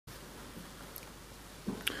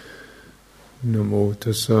Namo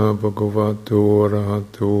tassa bhagavato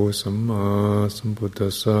arahato samma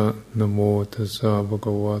sambuddhassa. Namo tassa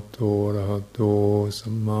bhagavato arahato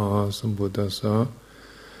samma sambuddhassa.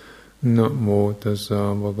 Namo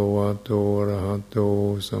tassa bhagavato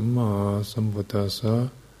arahato samma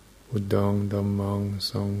sambuddhassa. Buddhaṃ dhammāṃ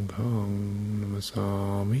saṅghāṃ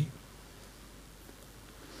namasāmi.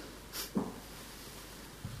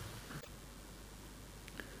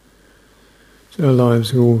 So our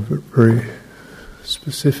lives are all very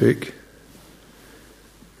specific.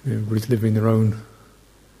 Everybody's living their own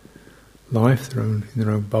life, in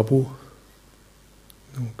their own bubble.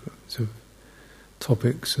 All kinds of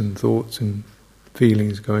topics and thoughts and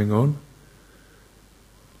feelings going on.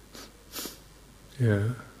 Yeah.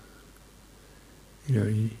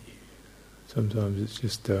 Sometimes it's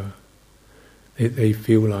just they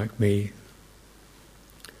feel like me.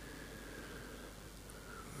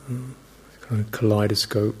 Kind of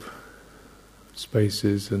kaleidoscope,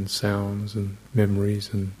 spaces and sounds and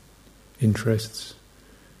memories and interests.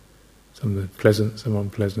 Some are pleasant, some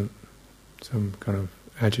unpleasant, some kind of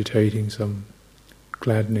agitating, some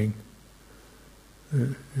gladdening.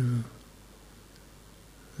 And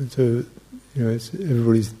so,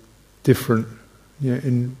 everybody's different.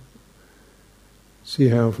 And see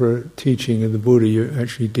how for a teaching of the Buddha you're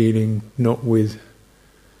actually dealing not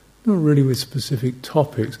really with specific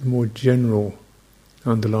topics, more general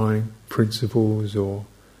underlying principles, or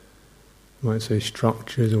you might say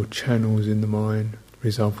structures or channels in the mind. For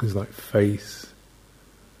example, is like faith.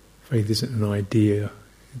 Faith isn't an idea,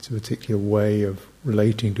 it's a particular way of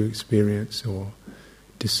relating to experience, or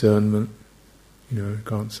discernment. You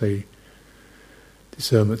can't say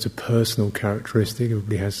discernment's a personal characteristic.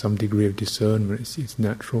 Everybody has some degree of discernment. It's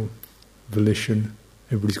natural. Volition.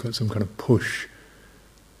 Everybody's got some kind of push,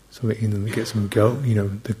 something in them that gets them go.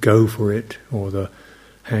 The go for it, or the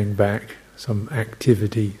hang back, some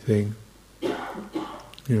activity thing.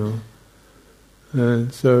 And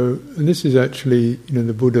this is actually,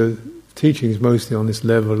 the Buddha teaching is mostly on this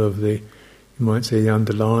level of you might say, the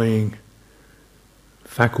underlying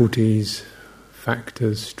faculties,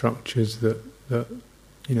 factors, structures that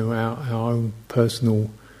our own personal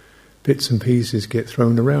bits and pieces get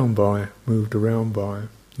thrown around by, moved around by.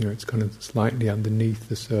 It's kind of slightly underneath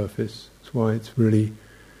the surface. That's why it's really,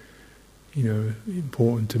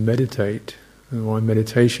 important to meditate, and why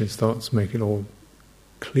meditation starts to make it all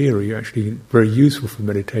clearer. You're actually very useful for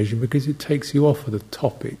meditation because it takes you off of the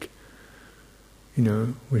topic,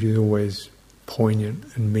 which is always poignant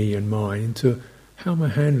and me and mine, into how am I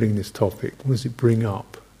handling this topic? What does it bring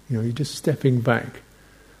up? You're just stepping back,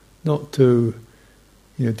 not to,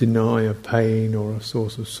 deny a pain or a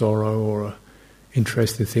source of sorrow or a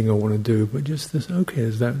interesting thing I want to do, but just this,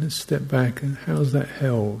 there's that, let's step back, and how's that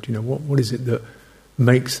held? What is it that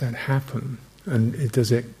makes that happen? And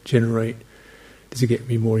does it get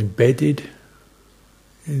me more embedded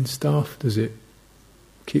in stuff? Does it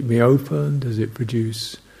keep me open? Does it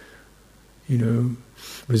produce,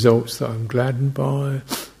 results that I'm gladdened by,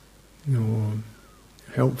 or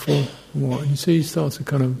helpful? What? And so you start to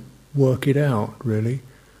kind of work it out, really.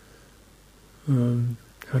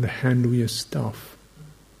 How to handle your stuff.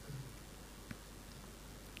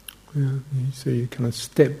 So you kind of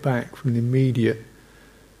step back from the immediate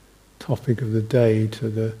topic of the day to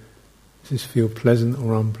does this feel pleasant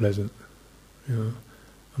or unpleasant? Am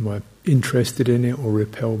I interested in it or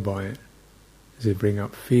repelled by it? Does it bring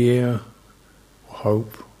up fear or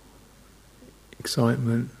hope,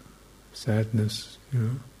 excitement, sadness?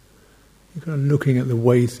 You're kind of looking at the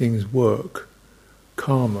way things work,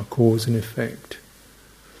 karma, cause and effect.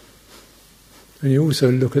 And you also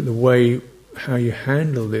look at the way how you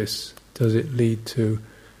handle this. Does it lead to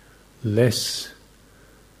less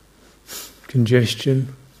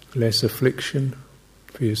congestion, less affliction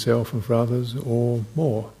for yourself and for others, or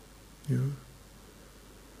more? And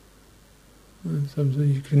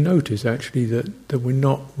sometimes you can notice actually that we're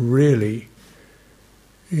not really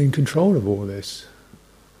in control of all this.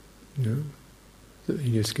 That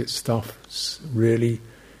you just get stuff really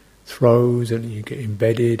throws, and you get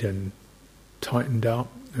embedded and tightened up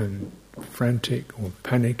and frantic or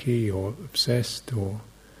panicky or obsessed or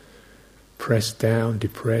pressed down,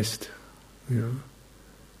 depressed,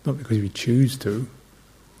 not because we choose to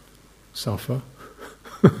suffer.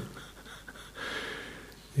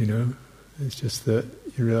 It's just that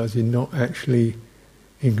you realise you're not actually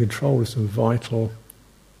in control of some vital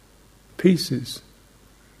pieces.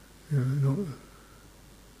 Not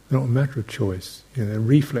a matter of choice. They're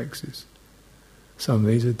reflexes. Some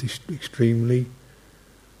of these are extremely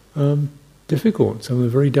difficult. Some of them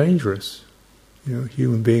are very dangerous.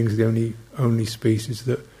 Human beings are the only species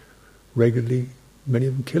that regularly, many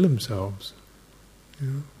of them kill themselves.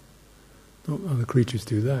 Not other creatures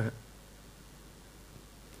do that.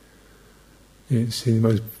 It's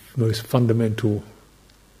the most fundamental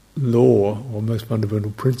law or most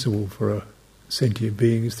fundamental principle for a sentient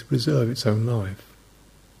being is to preserve its own life.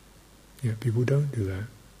 People don't do that.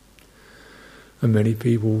 And many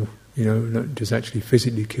people, not just actually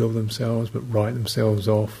physically kill themselves, but write themselves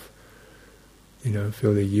off,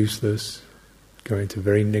 feel they're useless, go into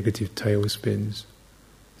very negative tailspins.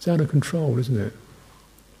 It's out of control, isn't it?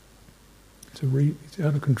 It's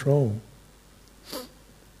out of control.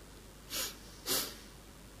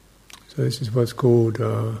 So this is what's called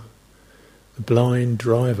the blind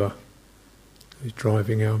driver who's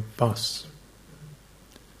driving our bus.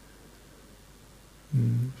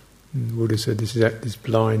 Buddha said this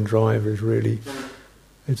blind driver is really,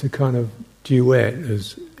 it's a kind of duet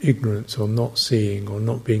as ignorance or not seeing or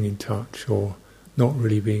not being in touch or not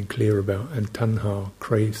really being clear about, and tanha,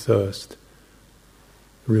 crave, thirst,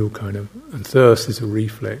 real kind of, and thirst is a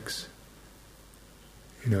reflex.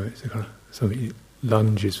 It's a kind of something, it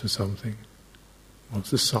lunges for something,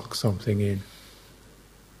 wants to suck something in.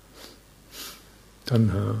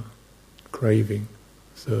 Tanha, craving,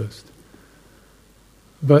 thirst.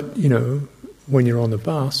 But, when you're on the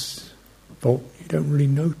bus, you don't really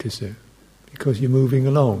notice it because you're moving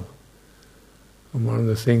along. And one of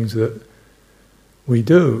the things that we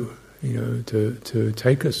do, to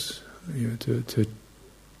take us, to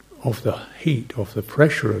off the heat, off the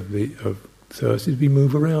pressure of thirst, is we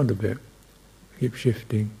move around a bit. Keep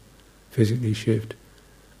shifting, physically shift,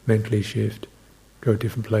 mentally shift, go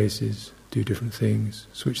different places, do different things,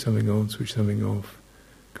 switch something on, switch something off,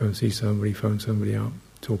 go and see somebody, phone somebody up,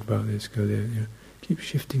 talk about this, go there. Keep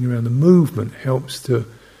shifting around. The movement helps to,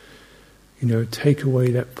 take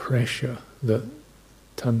away that pressure that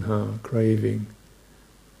tanha, craving,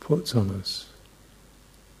 puts on us.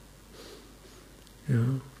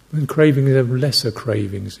 When craving, they have lesser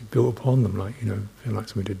cravings built upon them, like, feel like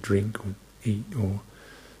something to drink or eat or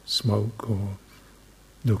smoke or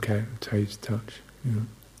look at, taste, touch.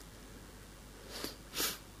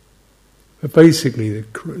 But basically,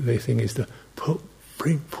 the thing is to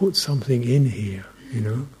put something in here.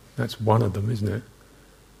 That's one of them, isn't it?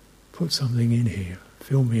 Put something in here.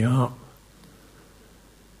 Fill me up.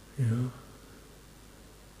 Are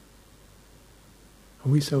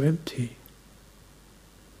we so empty?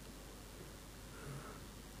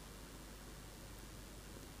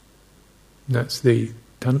 That's the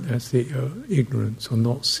ignorance or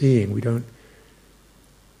not seeing. We don't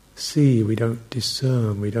see, we don't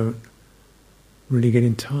discern, we don't really get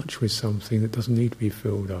in touch with something that doesn't need to be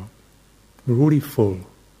filled up. We're already full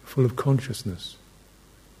of consciousness.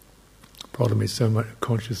 The problem is so much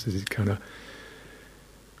consciousness is kind of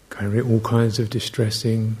all kinds of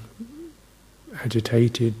distressing,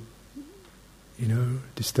 agitated,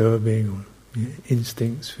 disturbing, or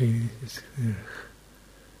instincts, feelings.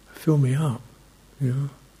 Fill me up,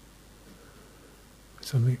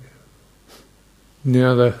 something. The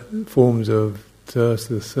other forms of thirst,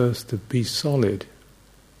 the thirst to be solid.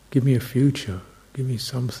 Give me a future. Give me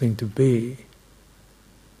something to be.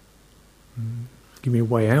 Give me a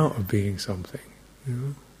way out of being something.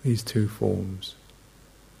 These two forms.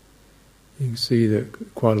 You can see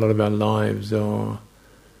that quite a lot of our lives are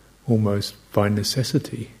almost by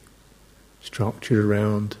necessity structured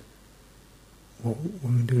around what we're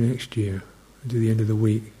going to do next year, do the end of the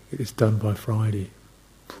week, get this done by Friday.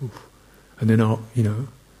 Poof. And then and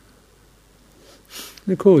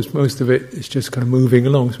of course most of it is just kind of moving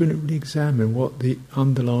along, so we don't really examine what the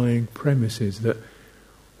underlying premise is, that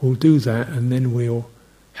we'll do that and then we'll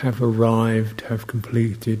have arrived, have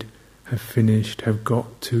completed, have finished, have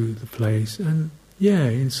got to the place. And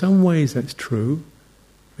in some ways that's true.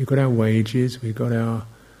 We've got our wages, we've got our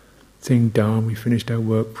thing done, we finished our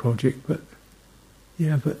work project, but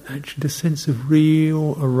actually the sense of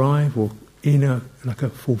real arrival in a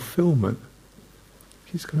fulfillment,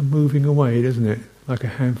 it's kind of moving away, doesn't it? Like a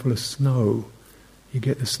handful of snow. You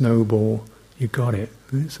get the snowball, you got it.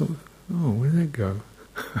 And it's sort of, where did that go?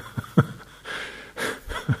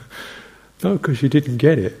 Not because you didn't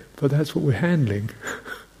get it, but that's what we're handling.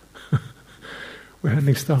 We're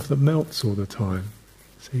handling stuff that melts all the time.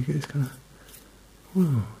 So you get this kind of,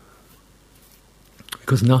 whoa.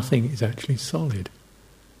 Because nothing is actually solid.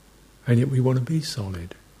 And yet we want to be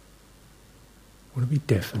solid. We want to be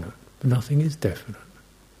definite. But nothing is definite.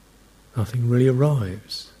 Nothing really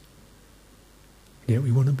arrives. And yet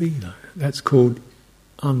we want to be that. That's called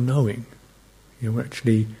unknowing. We're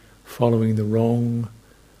actually following the wrong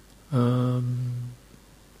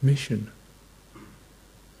mission.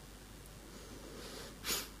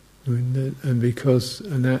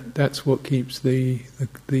 That's what keeps the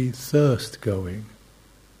thirst going.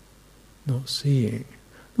 Not seeing,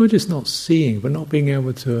 not just not seeing, but not being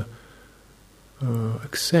able to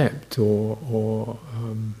accept or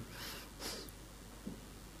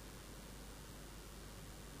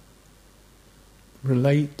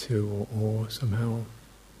relate to, or somehow.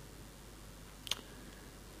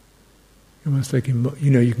 Almost like,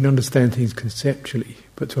 you can understand things conceptually,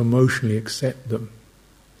 but to emotionally accept them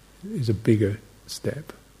is a bigger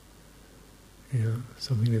step.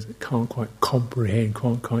 Something that can't quite comprehend,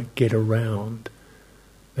 can't quite get around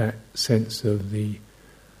that sense of the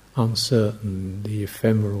uncertain, the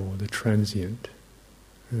ephemeral, the transient.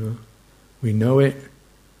 We know it,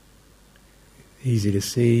 easy to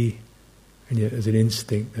see, and yet there's an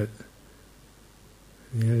instinct that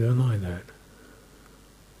don't like that.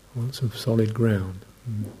 I want some solid ground.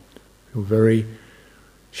 Feel very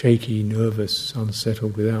shaky, nervous,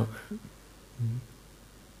 unsettled without that.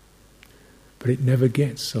 But it never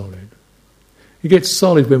gets solid. It gets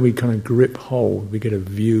solid when we kind of grip hold, we get a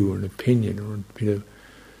view or an opinion or a bit of,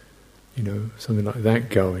 something like that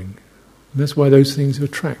going. And that's why those things are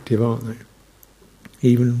attractive, aren't they?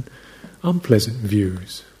 Even unpleasant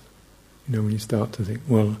views. When you start to think,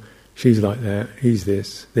 well, she's like that, he's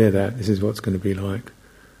this, they're that, this is what's going to be like.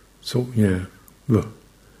 So, how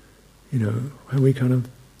we kind of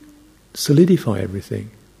solidify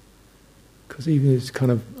everything. Because even if it's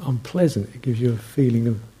kind of unpleasant, it gives you a feeling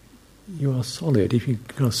of you are solid. If you're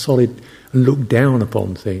kind of solid and look down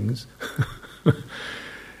upon things, how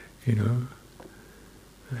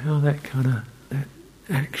that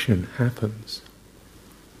action happens.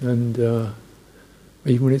 And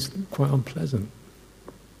even when it's quite unpleasant.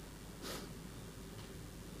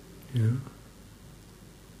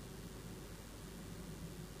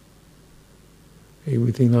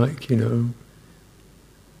 Everything like,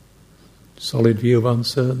 solid view of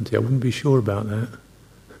uncertainty. I wouldn't be sure about that.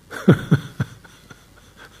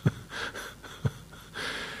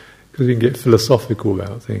 Because we can get philosophical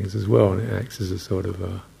about things as well, and it acts as a sort of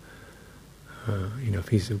a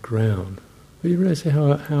piece of ground. But you realise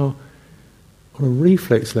how on a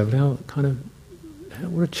reflex level,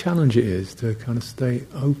 what a challenge it is to kind of stay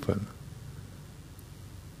open.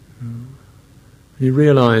 You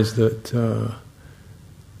realise that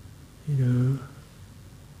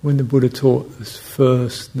when the Buddha taught this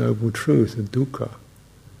first noble truth of dukkha,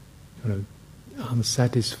 kind of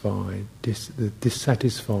unsatisfied, the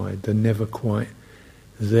dissatisfied, the never quite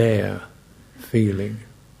there feeling,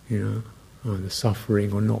 or the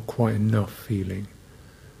suffering or not quite enough feeling,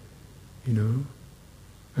 and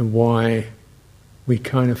why we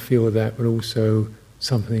kind of feel that, but also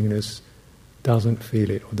something in us doesn't feel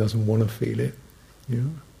it or doesn't want to feel it,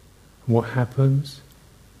 And what happens?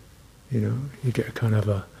 You get a kind of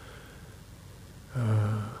a,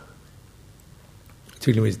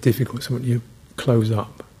 particularly when it's difficult, something you close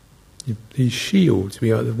up. These shields,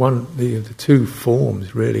 we are the two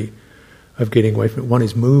forms really of getting away from it. One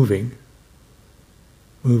is moving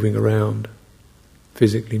around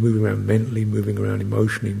physically, moving around mentally, moving around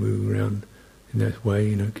emotionally, moving around in that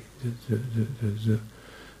way.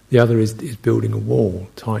 The other is building a wall,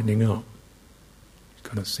 tightening up,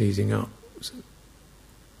 kind of seizing up.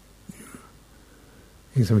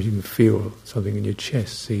 Sometimes you can feel something in your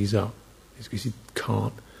chest seize up. It's because you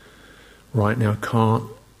can't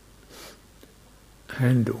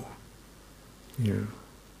handle,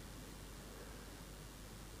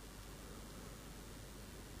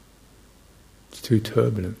 It's too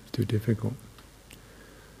turbulent, too difficult.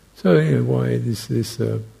 So, why this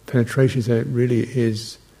penetration is that it really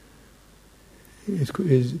is.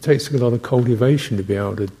 It takes a lot of cultivation to be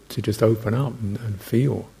able to just open up and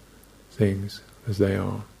feel things as they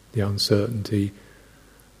are. The uncertainty,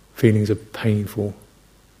 feelings are painful,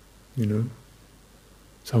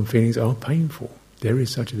 Some feelings are painful. There is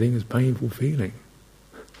such a thing as painful feeling.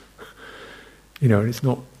 And it's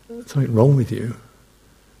not something wrong with you.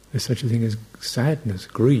 There's such a thing as sadness,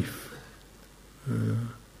 grief,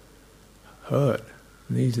 hurt.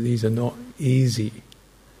 And these are not easy.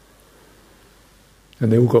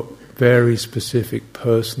 And they've all got very specific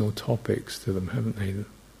personal topics to them, haven't they?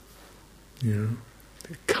 They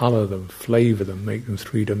colour them, flavour them, make them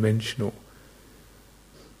three-dimensional.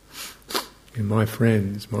 My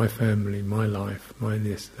friends, my family, my life, my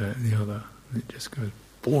this, that, and the other. And it just goes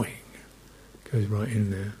boing, goes right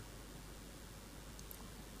in there.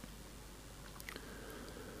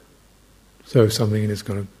 So something in us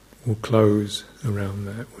will close around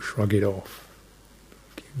that, we'll shrug it off,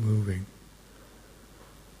 keep moving.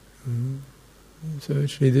 So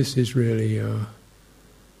actually this is really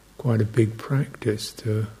quite a big practice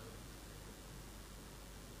to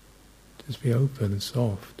Just be open and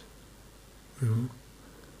soft. You know?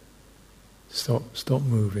 Stop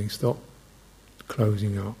moving, stop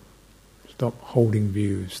closing up, stop holding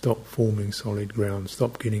views, stop forming solid ground,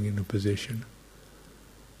 stop getting in a position.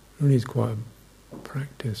 It really is quite a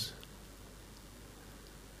practice.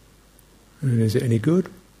 And is it any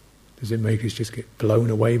good? Does it make us just get blown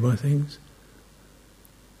away by things?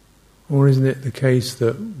 Or isn't it the case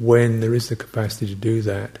that when there is the capacity to do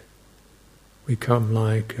that, we come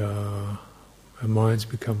like, our minds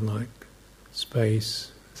become like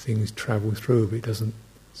space, things travel through, but it doesn't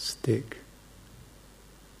stick.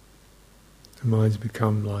 The minds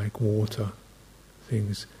become like water,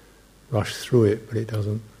 things rush through it, but it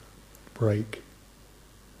doesn't break.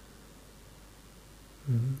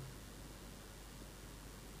 Mm-hmm.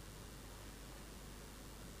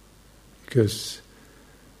 Because,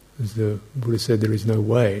 as the Buddha said, there is no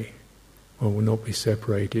way one will not be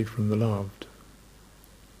separated from the loved.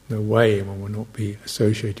 No way one will not be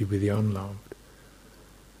associated with the unloved.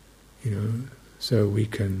 You know, so we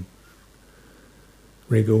can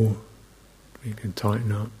wriggle, we can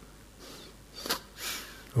tighten up,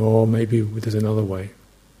 or maybe there's another way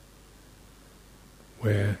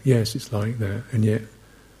where, yes, it's like that, and yet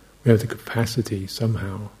we have the capacity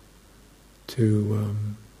somehow to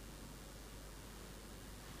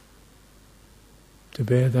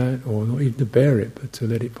bear that, or not even to bear it, but to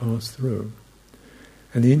let it pass through.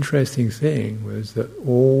 And the interesting thing was that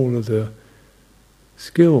all of the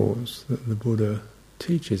skills that the Buddha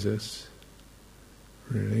teaches us,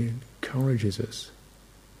 really encourages us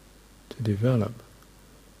to develop,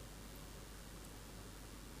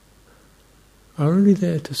 are only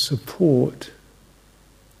there to support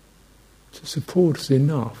us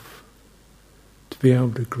enough to be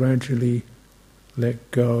able to gradually let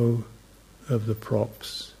go of the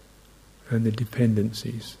props and the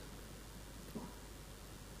dependencies.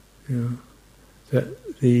 You know,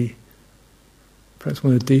 that perhaps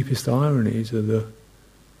one of the deepest ironies of the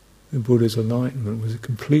Buddha's enlightenment was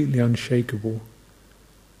completely unshakable,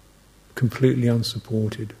 completely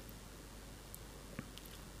unsupported.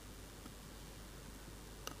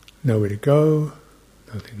 Nowhere to go,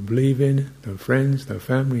 nothing to believe in, no friends, no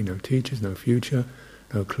family, no teachers, no future,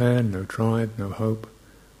 no clan, no tribe, no hope,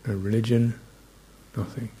 no religion,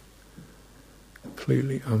 nothing.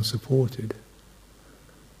 Completely unsupported.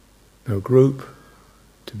 No group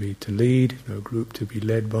to lead, no group to be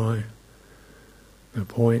led by, no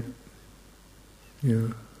point, you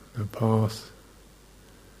know, no path.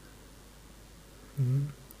 Mm-hmm.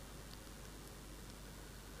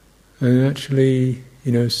 And actually,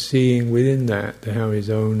 you know, seeing within that how his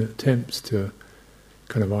own attempts to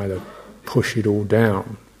kind of either push it all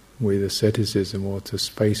down with asceticism or to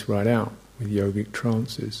space right out with yogic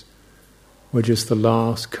trances were just the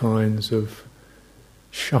last kinds of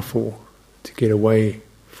shuffle to get away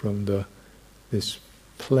from this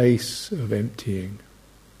place of emptying.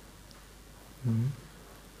 Mm.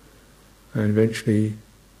 And eventually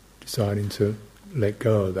deciding to let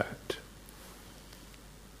go of that.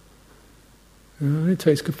 It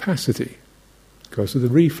takes capacity because of the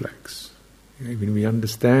reflex. You know, even we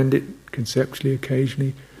understand it conceptually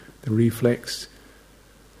occasionally, the reflex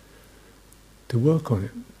to work on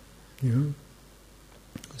it. You know,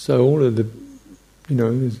 so all of the, you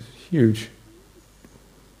know, there's a huge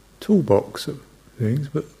toolbox of things,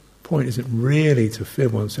 but the point isn't really to fill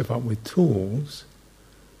oneself up with tools,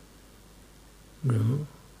 you know,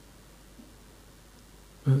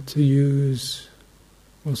 but to use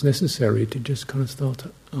what's necessary to just kind of start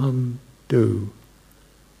to undo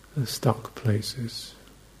the stuck places.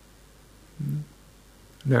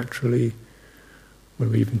 Naturally,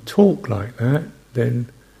 when we even talk like that, then,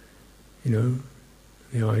 you know,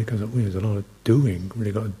 the idea comes up, well, there's a lot of doing,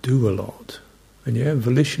 really got to do a lot. And yeah,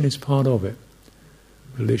 volition is part of it.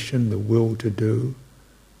 Volition, the will to do,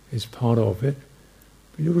 is part of it.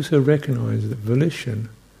 But you also recognise that volition,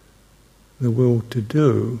 the will to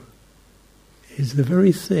do, is the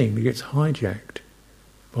very thing that gets hijacked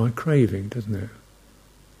by craving, doesn't it?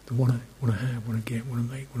 The want to have, want to get, want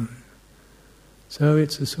to make, want to... So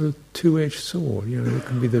it's a sort of two-edged sword. You know, it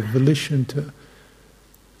can be the volition to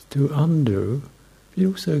undo. But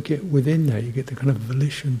you also get within that, you get the kind of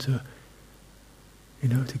volition to, you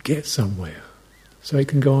know, to get somewhere. So it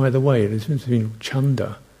can go either way. There's a difference between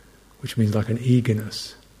chanda, which means like an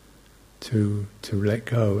eagerness to let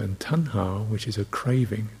go, and tanha, which is a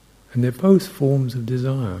craving. And they're both forms of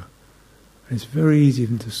desire. And it's very easy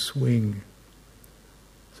even to swing.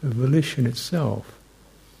 So volition itself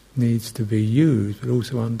needs to be used, but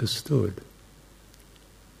also understood.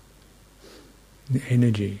 The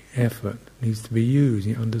energy, effort needs to be used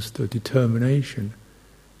and understood. Determination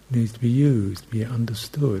needs to be used, be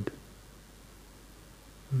understood.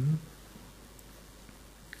 I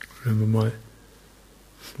remember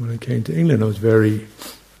when I came to England, I was very,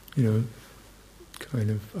 I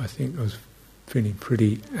think I was feeling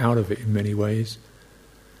pretty out of it in many ways.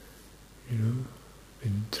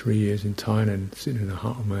 Been 3 years in Thailand, sitting in a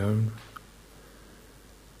hut on my own.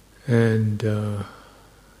 And,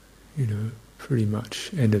 pretty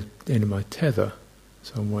much end of my tether in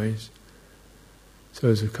some ways. So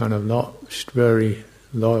it was a kind of very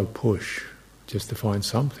low push just to find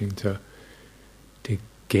something to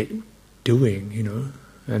get doing,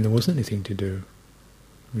 and there wasn't anything to do,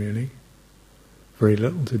 really. Very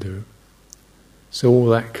little to do. So all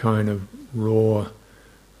that kind of raw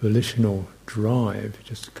volitional drive,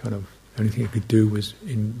 just kind of, the only thing I could do was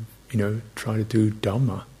try to do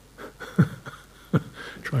Dhamma.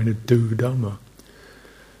 Trying to do Dhamma.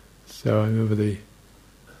 So I remember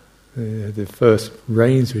the first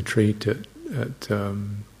rains retreat at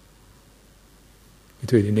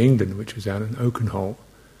retreat in England, which was out in Oakenholt,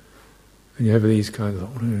 and you have these kinds of,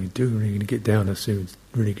 what am I going to do? I'm really going to get down as soon as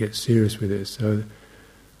really get serious with it. So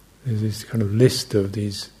there's this kind of list of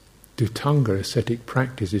these Dhutanga ascetic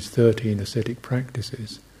practices, 13 ascetic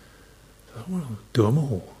practices. So I thought, well, I'll do them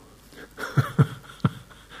all.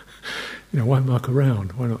 Why muck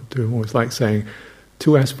around? Why not do them all? It's like saying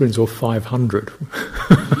 2 aspirins or 500.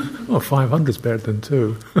 Well, 500's better than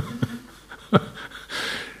 2.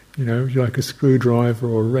 Would you like a screwdriver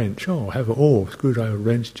or a wrench? Oh, have it all. Screwdriver,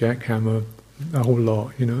 wrench, jackhammer, a whole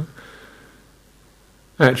lot,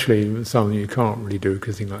 Actually, something you can't really do,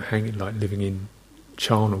 because things like living in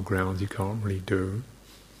charnel grounds you can't really do.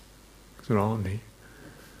 Because there aren't any.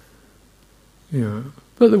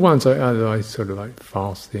 But the ones I sort of like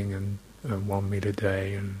fasting and 1 meal a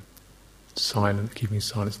day and keeping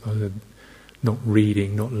silence, not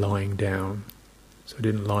reading, not lying down. So I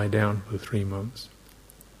didn't lie down for 3 months.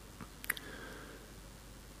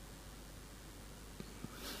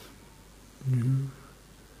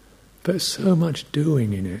 But so much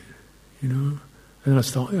doing in it, And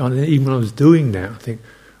even when I was doing that, I think,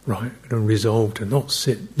 right, I'm going to resolve to not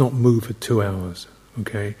sit, not move for 2 hours,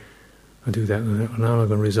 okay? I do that, and now I'm going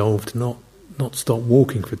to resolve to not stop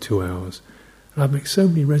walking for 2 hours. And I make so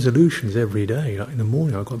many resolutions every day. Like in the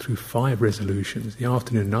morning I got through 5 resolutions, the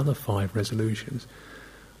afternoon another 5 resolutions.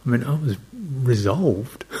 I mean, I was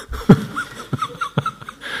resolved.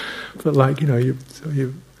 But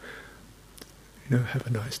you have a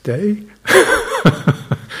nice day.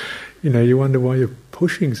 You wonder why you're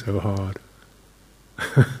pushing so hard.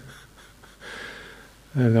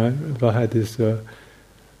 And I had this,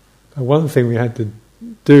 one thing we had to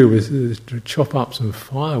do was to chop up some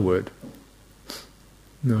firewood.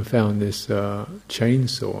 And I found this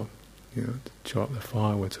chainsaw, to chop up the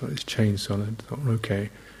firewood. So this chainsaw, and I thought, okay,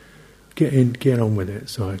 get on with it.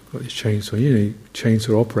 So I got this chainsaw.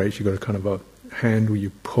 Chainsaw operates. You've got a kind of a handle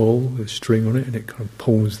you pull, the string on it, and it kind of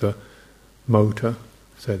pulls the motor,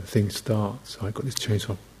 so the thing starts. So I got this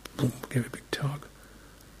chainsaw, boom, gave it a big tug.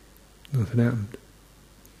 Nothing happened.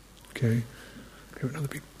 Okay, give it another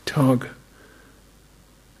big tug.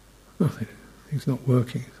 Nothing. Thing's not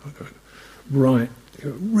working. So I go, right, give it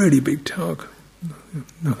a really big tug.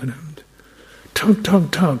 Nothing happened. Tug, tug,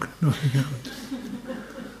 tug. Nothing happened.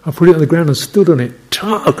 I put it on the ground and stood on it.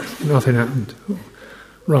 Tug. Nothing happened. Oh.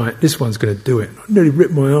 Right, this one's going to do it. I nearly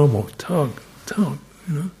ripped my arm off. Tug, tug,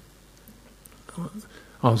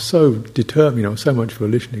 I was so determined, I was so much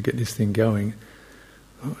volition to get this thing going.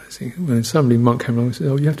 When somebody monk came along and said,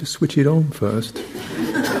 oh, you have to switch it on first.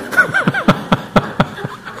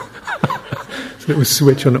 So it was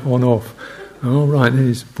switch on off. Oh, right, then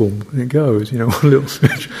it's boom, and it goes, one little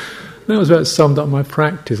switch. That was about summed up my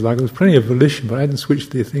practice. Like, there was plenty of volition, but I hadn't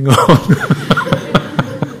switched the thing on.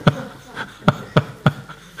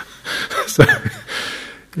 So,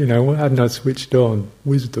 what hadn't I switched on?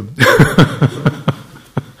 Wisdom.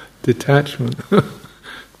 Detachment.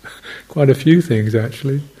 Quite a few things,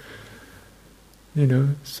 actually.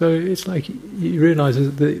 So it's like you realise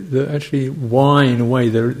that actually why, in a way,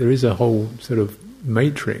 there is a whole sort of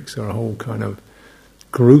matrix or a whole kind of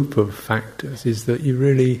group of factors, is that you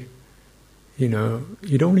really, you don't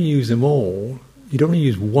want to use them all, you don't want to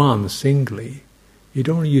use one singly. You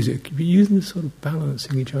don't want to use it, you're using the sort of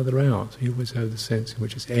balancing each other out. So you always have the sense in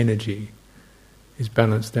which its energy is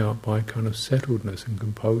balanced out by kind of settledness and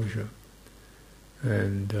composure.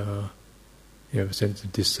 And you have a sense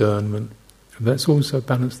of discernment. And that's also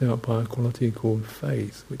balanced out by a quality called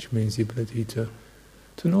faith, which means the ability to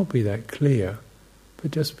not be that clear,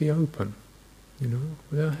 but just be open,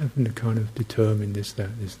 without having to kind of determine this,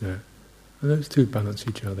 that. And those two balance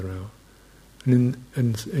each other out. and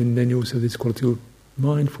then you also have this quality of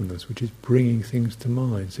mindfulness, which is bringing things to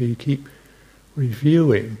mind. So you keep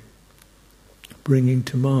reviewing, bringing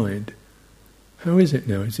to mind, how is it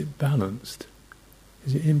now? Is it balanced?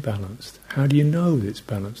 Is it imbalanced? How do you know that it's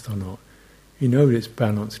balanced or not? You know that it's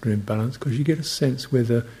balanced or imbalanced because you get a sense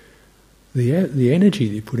whether the energy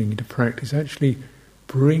that you're putting into practice actually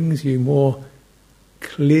brings you more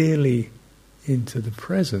clearly into the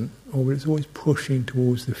present, or whether it's always pushing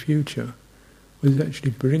towards the future. Whether it's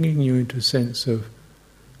actually bringing you into a sense of,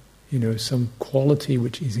 some quality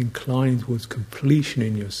which is inclined towards completion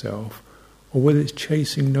in yourself, or whether it's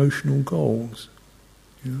chasing notional goals.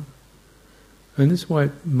 And this is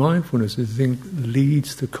why mindfulness is the thing that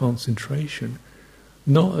leads to concentration,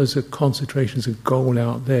 not as a concentration as a goal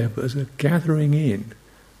out there, but as a gathering in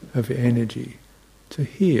of energy to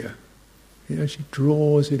here. It actually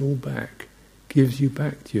draws it all back, gives you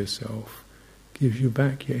back to yourself, gives you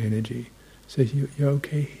back your energy, says you're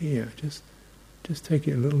okay here, just take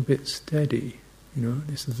it a little bit steady.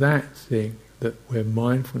 It's that thing that where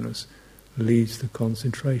mindfulness leads to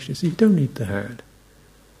concentration. So you don't need the hand.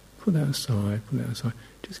 Put that aside,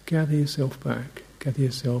 Just gather yourself back, gather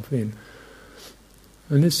yourself in.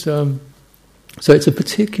 And this, so it's a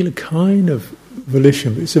particular kind of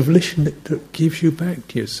volition, but it's a volition that gives you back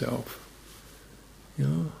to yourself.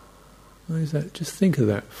 What is that? Just think of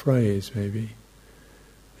that phrase, maybe.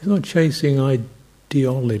 It's not chasing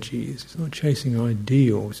ideologies, it's not chasing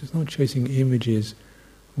ideals, it's not chasing images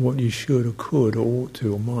of what you should or could or ought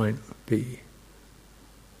to or might be,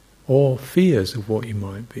 or fears of what you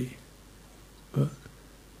might be. But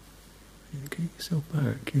get yourself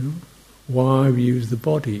back, Why we use the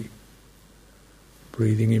body?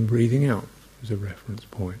 Breathing in, breathing out is a reference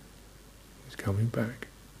point. It's coming back.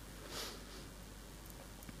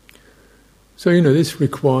 So, this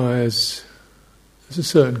requires, there's a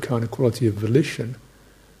certain kind of quality of volition,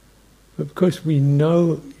 but because we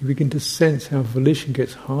know, you begin to sense how volition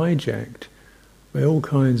gets hijacked by all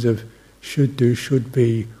kinds of should do, should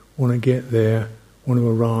be, want to get there, want to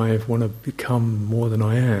arrive, want to become more than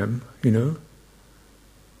I am, and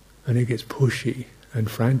it gets pushy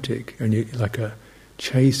and frantic, and you like a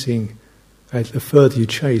chasing. The further you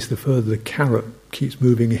chase, the further the carrot keeps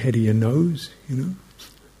moving ahead of your nose,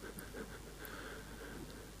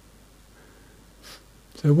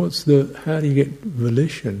 So how do you get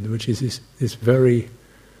volition, which is this very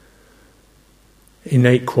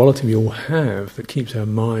innate quality we all have that keeps our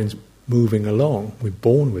minds moving along? We're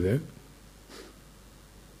born with it.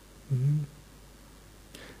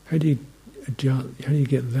 How do you adjust? How do you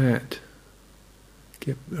get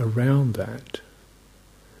around that?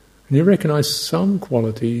 And you recognise some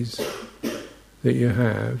qualities that you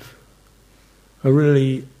have are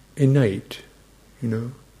really innate,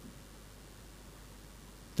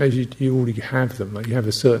 As you already have them, like you have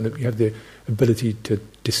the ability to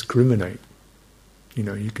discriminate.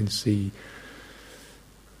 You can see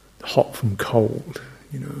hot from cold.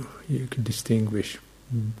 You can distinguish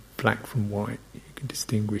black from white. You can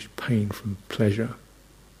distinguish pain from pleasure.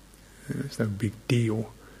 It's no big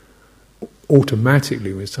deal.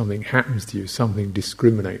 Automatically, when something happens to you, something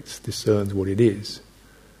discerns what it is.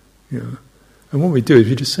 And what we do is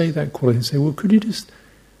we just say that quality and say, well, could you just,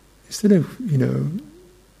 instead of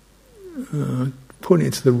putting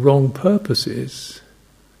it to the wrong purposes,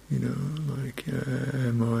 like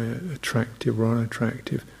am I attractive or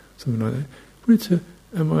unattractive, something like that. Put it to,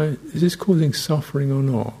 is this causing suffering or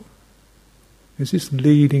not? Is this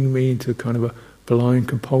leading me into kind of a blind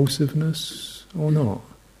compulsiveness or not?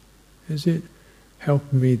 Is it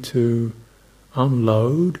helping me to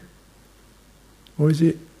unload, or is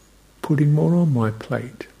it putting more on my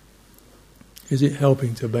plate? Is it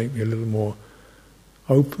helping to make me a little more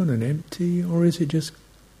open and empty, or is it just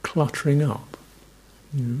cluttering up?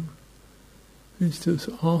 It's just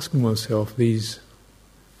asking oneself these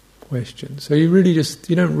questions. So you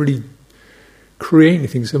don't really create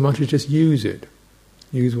anything so much as just use it.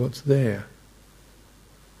 Use what's there.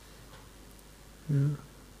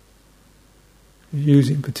 Use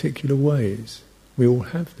it in particular ways. We all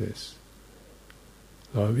have this.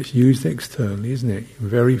 So it's used externally, isn't it?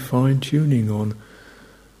 Very fine tuning on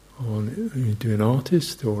you do an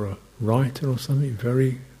artist or a writer or something,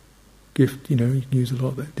 very gift, you can use a lot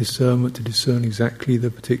of that discernment to discern exactly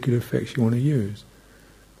the particular effects you want to use.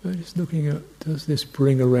 But just looking at, does this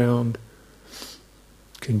bring around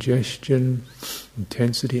congestion,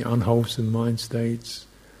 intensity, unwholesome mind states,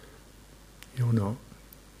 or not?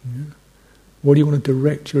 What do you want to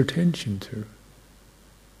direct your attention to?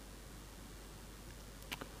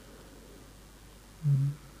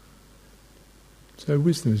 So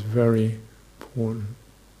wisdom is very important.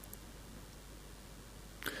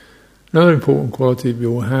 Another important quality we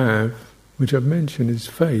all have, which I've mentioned, is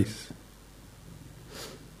faith.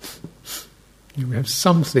 We have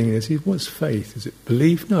something in us. What's faith? Is it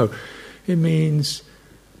belief? No. It means,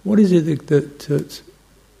 what is it that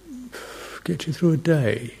gets you through a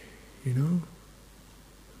day? You know?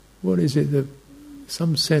 What is it that,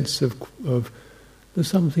 some sense of there's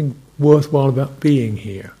something worthwhile about being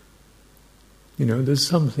here. You know, there's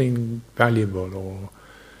something valuable, or,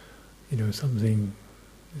 you know, something,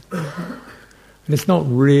 and it's not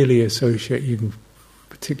really associated with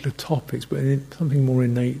particular topics, but something more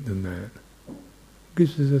innate than that. It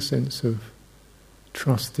gives us a sense of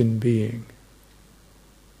trust in being.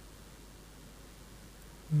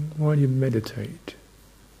 Why do you meditate?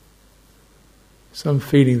 Some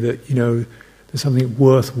feeling that, you know, there's something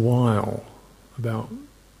worthwhile about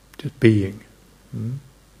just being.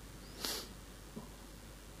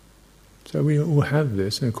 So we all have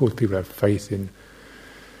this, and of course people have faith in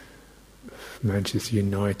Manchester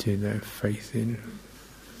United, they have faith in,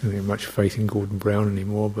 I don't have much faith in Gordon Brown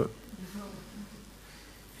anymore, but,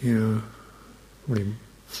 you know, really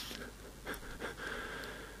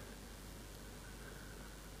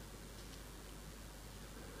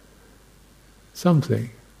something,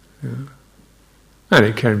 you know. And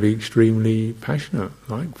it can be extremely passionate,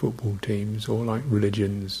 like football teams, or like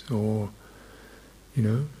religions, or, you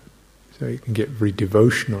know, so it can get very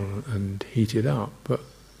devotional and heated up, but,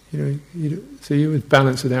 you know, so you would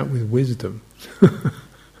balance it out with wisdom.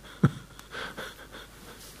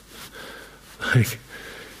 Like,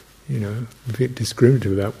 you know, a bit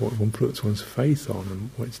discriminative about what one puts one's faith on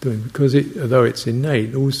and what it's doing, because although it's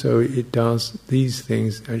innate, also it does these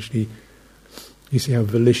things actually. You see how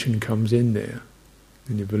volition comes in there,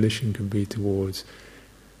 and your volition can be towards,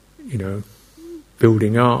 you know,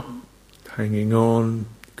 building up, hanging on,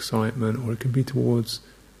 excitement, or it can be towards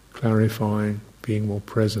clarifying, being more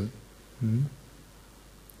present.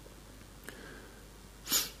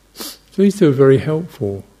 So these two are very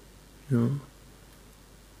helpful, you know.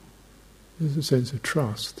 There's a sense of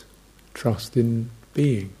trust in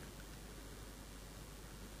being.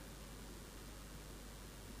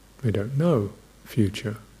 We don't know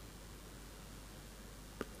future,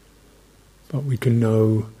 but we can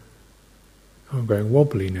know, I'm going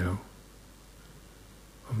wobbly now,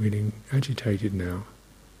 I'm getting agitated now.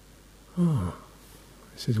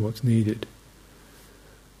 This is what's needed.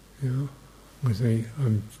 You know,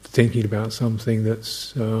 I'm thinking about something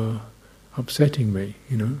that's upsetting me,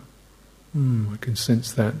 you know. I can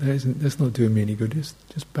sense that. That's not doing me any good.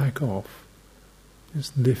 Just back off.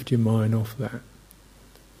 Just lift your mind off that.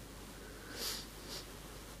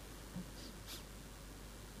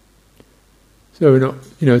 So we're not,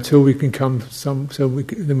 you know, till we can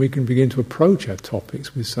then we can begin to approach our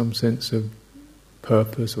topics with some sense of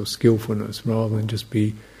purpose or skillfulness, rather than just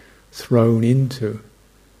be thrown into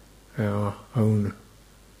our own,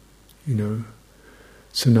 you know,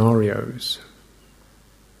 scenarios.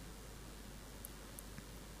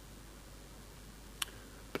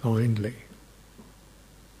 Blindly.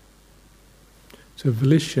 So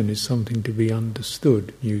volition is something to be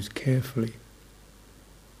understood, used carefully.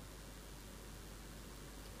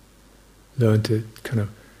 Learn to kind of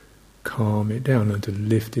calm it down, learn to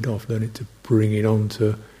lift it off, learn it to bring it on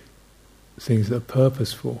to things that are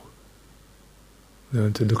purposeful.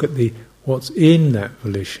 Learn to look at what's in that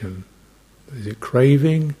volition. Is it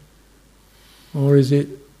craving, or is it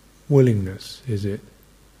willingness? Is it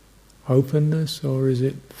openness, or is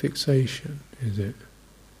it fixation? Is it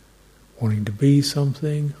wanting to be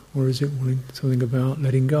something, or is it wanting something about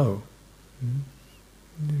letting go?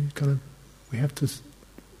 We have to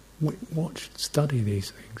watch, study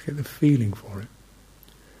these things, get the feeling for it.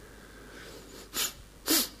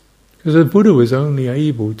 Because the Buddha was only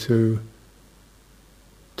able to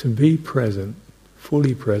be present,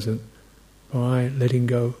 fully present, by letting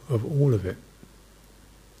go of all of it.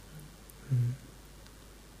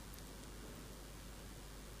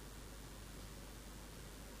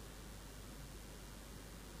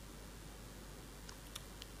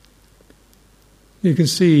 You can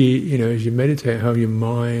see, you know, as you meditate, how your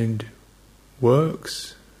mind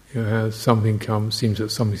works. You know, how something seems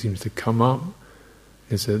to come up.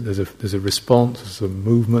 There's a response, there's a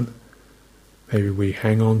movement. Maybe we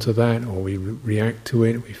hang on to that, or we react to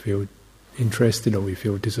it. We feel interested, or we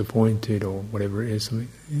feel disappointed, or whatever it is.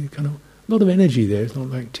 Something kind of a lot of energy there. There's a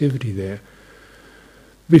lot of activity there.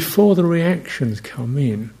 Before the reactions come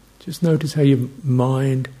in, just notice how your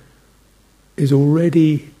mind is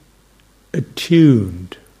already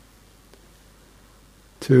attuned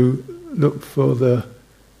to look for the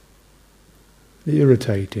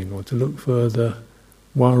irritating, or to look for the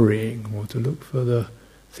worrying, or to look for the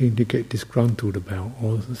thing to get disgruntled about,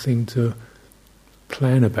 or the thing to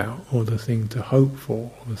plan about, or the thing to hope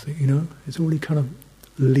for, or the thing, it's already kind of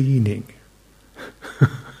leaning.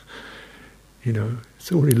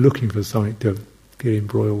 It's already looking for something to get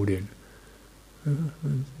embroiled in.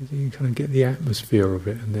 You kind of get the atmosphere of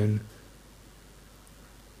it, and then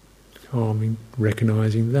calming,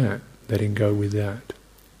 recognising that, letting go with that.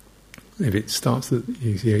 If it starts that,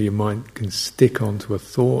 you see how your mind can stick onto a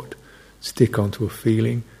thought, stick onto a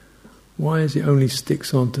feeling. Why is it only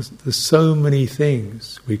sticks onto? There's so many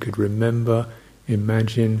things we could remember,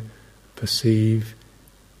 imagine, perceive,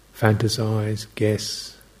 fantasize,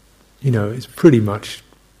 guess. It's pretty much,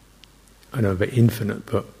 I don't know about infinite,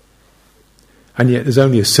 and yet there's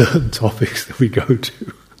only a certain topics that we go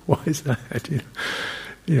to. Why is that?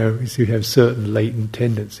 We have certain latent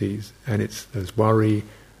tendencies, and there's worry,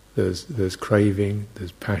 there's craving,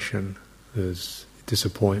 there's passion, there's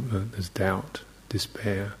disappointment, there's doubt,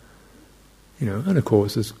 despair. And of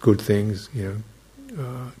course there's good things,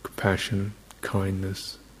 compassion,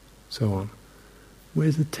 kindness, so on.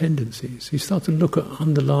 Where's the tendencies? You start to look at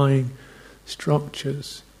underlying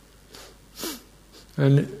structures.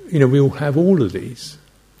 And, we all have all of these.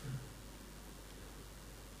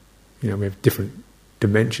 We have different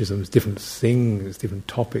dimensions, different things, different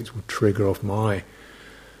topics will trigger off my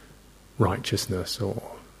righteousness or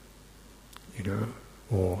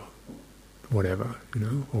whatever,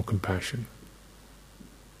 or compassion.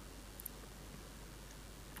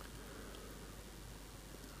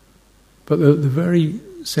 But the very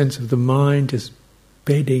sense of the mind just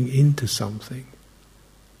bedding into something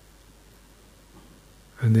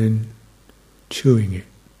and then chewing it,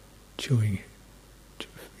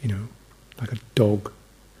 like a dog,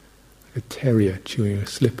 like a terrier chewing a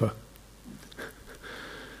slipper.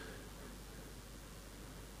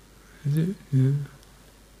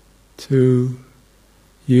 To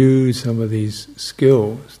use some of these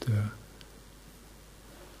skills to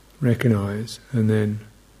recognise, and then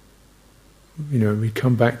we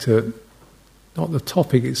come back to not the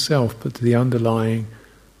topic itself, but to the underlying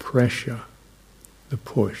pressure, the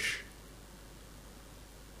push.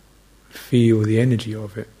 Feel the energy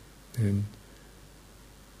of it, and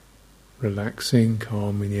relaxing,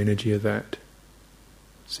 calming the energy of that.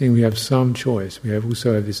 Seeing we have some choice. We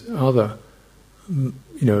also have this other,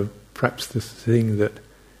 perhaps the thing that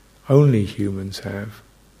only humans have,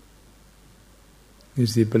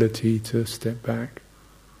 is the ability to step back.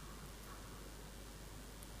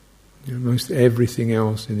 Most everything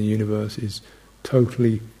else in the universe is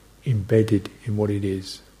totally embedded in what it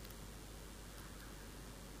is.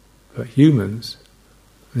 But humans,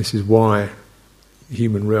 this is why the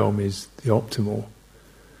human realm is the optimal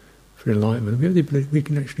for enlightenment. We have the ability, we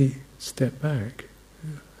can actually step back.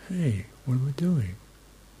 Hey, what am I doing?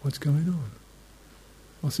 What's going on?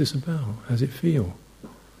 What's this about? How does it feel?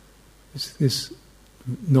 It's this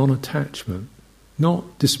non-attachment,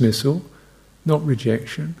 not dismissal, not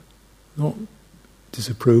rejection, not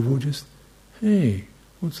disapproval, just, hey,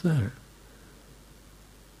 what's that?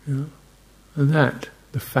 And that,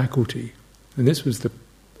 the faculty, and this was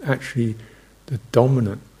actually the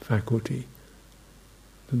dominant faculty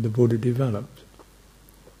that the Buddha developed.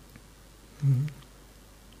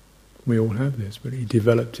 We all have this, but he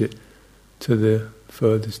developed it to the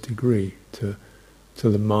furthest degree, to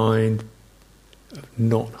the mind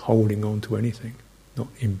not holding on to anything, not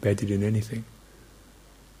embedded in anything.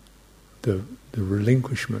 The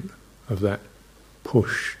relinquishment of that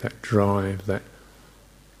push, that drive, that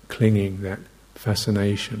clinging, that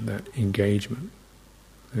fascination, that engagement.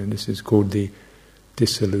 And this is called the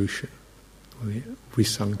dissolution, or the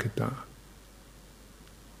visankata.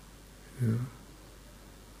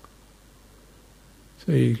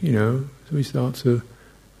 So so we start to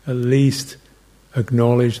at least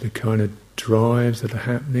acknowledge the kind of drives that are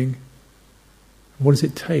happening. What does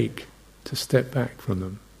it take to step back from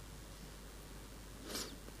them?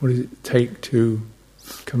 What does it take to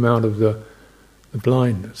come out of the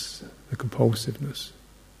blindness, the compulsiveness?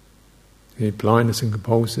 The blindness and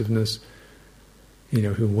compulsiveness,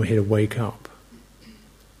 we're here to wake up.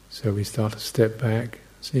 So we start to step back,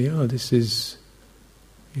 see, this is,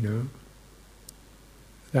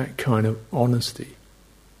 that kind of honesty,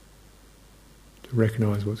 to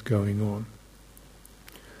recognise what's going on.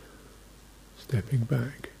 Stepping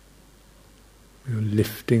back,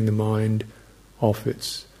 lifting the mind off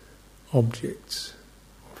its objects,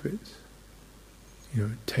 off its,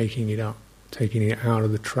 taking it up, taking it out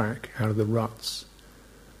of the track, out of the ruts.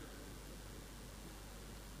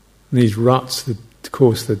 And these ruts, of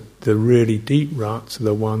course, the really deep ruts are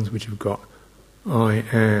the ones which have got I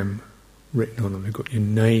am written on them, they've got your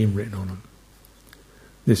name written on them.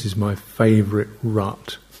 This is my favourite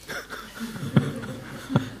rut.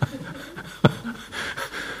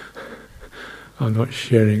 I'm not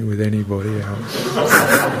sharing it with anybody else.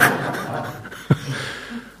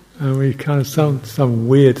 And we kind of some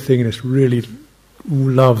weird thing that's really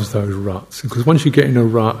loves those ruts, because once you get in a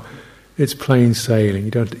rut, it's plain sailing.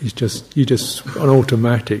 You just on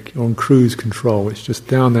automatic, on cruise control. It's just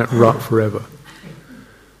down that rut forever.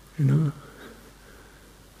 You know.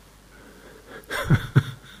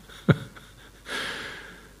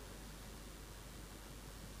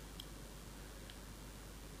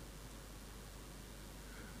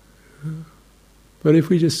 But if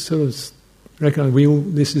we just sort of recognise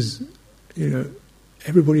this is,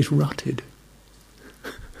 everybody's rutted.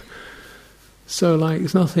 So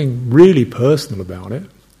there's nothing really personal about it,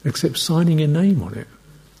 except signing your name on it.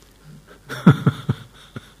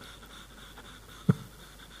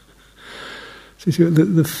 So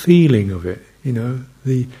the feeling of it,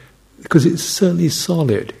 because it's certainly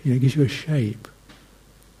solid, it gives you a shape.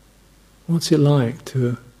 What's it like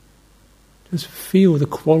to just feel the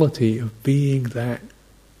quality of being that,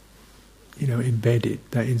 embedded,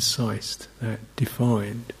 that incised, that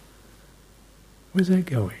defined? Where's that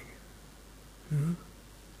going?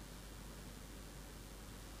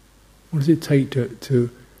 What does it take to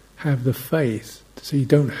have the faith, so you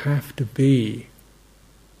don't have to be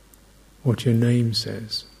what your name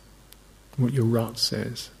says, what your rut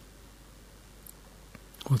says?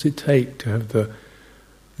 What does it take to have the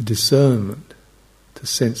discernment to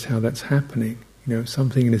sense how that's happening?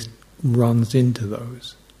 Something that runs into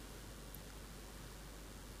those.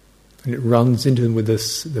 And it runs into them with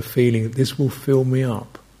the feeling that this will fill me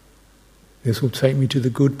up. This will take me to the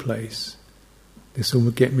good place. This will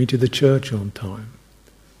get me to the church on time.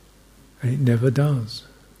 And it never does.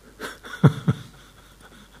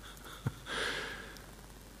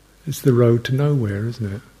 It's the road to nowhere,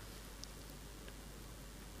 isn't it?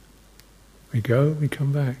 We go, we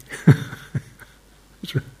come back.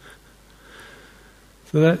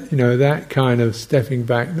 So that, that kind of stepping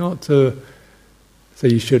back, not to say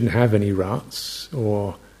you shouldn't have any ruts,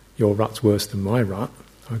 or your rut's worse than my rut.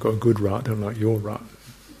 I've got a good rut, I don't like your rut,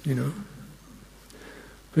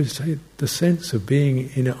 But say the sense of being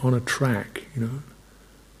on a track,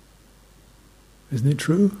 Isn't it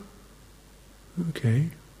true?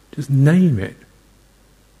 Okay, just name it.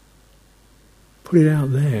 Put it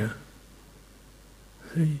out there.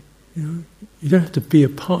 Say, you don't have to be a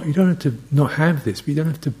part, you don't have to not have this, but you don't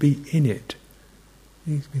have to be in it.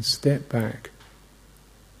 You can step back.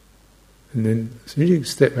 And then as soon as you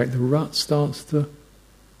step back, the rut starts to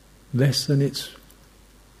lessen its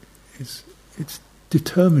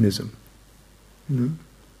determinism. And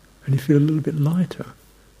you feel a little bit lighter,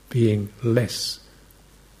 being less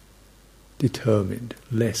determined,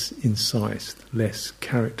 less incised, less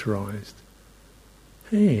characterized.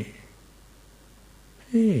 Hey.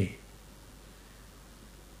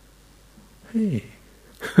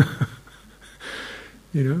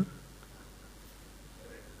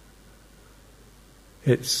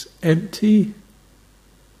 It's empty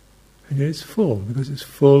and yet it's full, because it's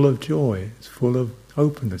full of joy, it's full of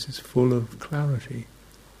openness, it's full of clarity.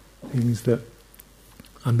 Things that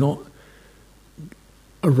are not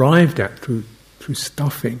arrived at through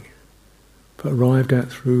stuffing, but arrived at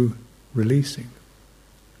through releasing.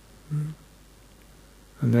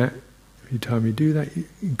 And that, every time you do that, it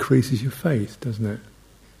increases your faith, doesn't it?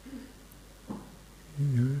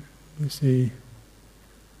 You see,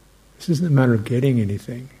 this isn't a matter of getting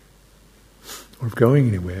anything or of going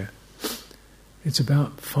anywhere. It's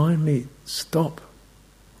about finally stop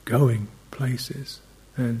going places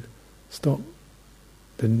and stop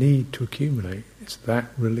the need to accumulate. It's that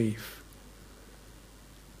relief.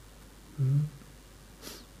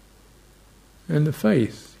 And the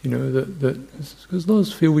faith, that because a lot of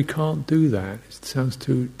us feel we can't do that. It sounds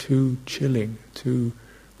too chilling, too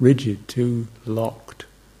rigid, too locked.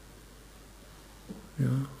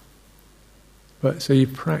 But so you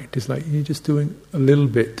practice, you're just doing a little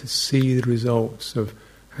bit to see the results of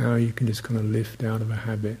how you can just kind of lift out of a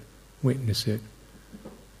habit, witness it,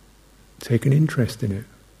 take an interest in it,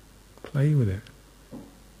 play with it.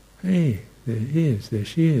 Hey, there he is, there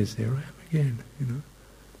she is, there I am again,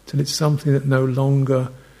 Till it's something that no longer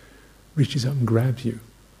reaches up and grabs you.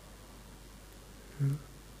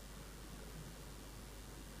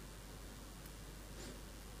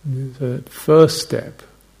 The first step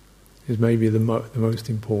is maybe the most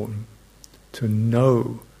important, to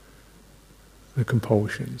know the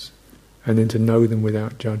compulsions, and then to know them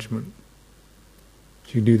without judgment.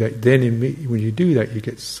 So you do that, then when you do that, you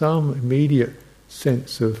get some immediate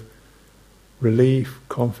sense of relief,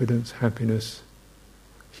 confidence, happiness,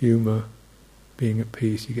 humour, being at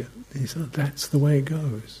peace, you get, that's the way it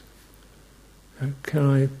goes. Can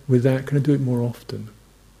I do it more often?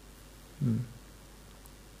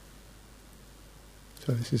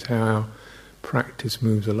 So this is how our practice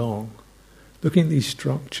moves along. Looking at these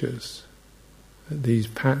structures, at these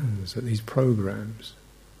patterns, at these programs,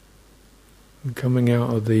 and coming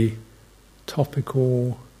out of the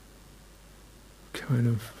topical kind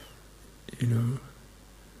of,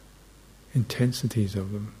 intensities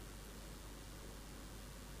of them.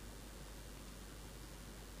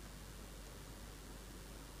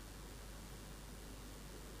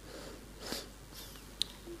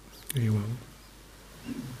 Very well.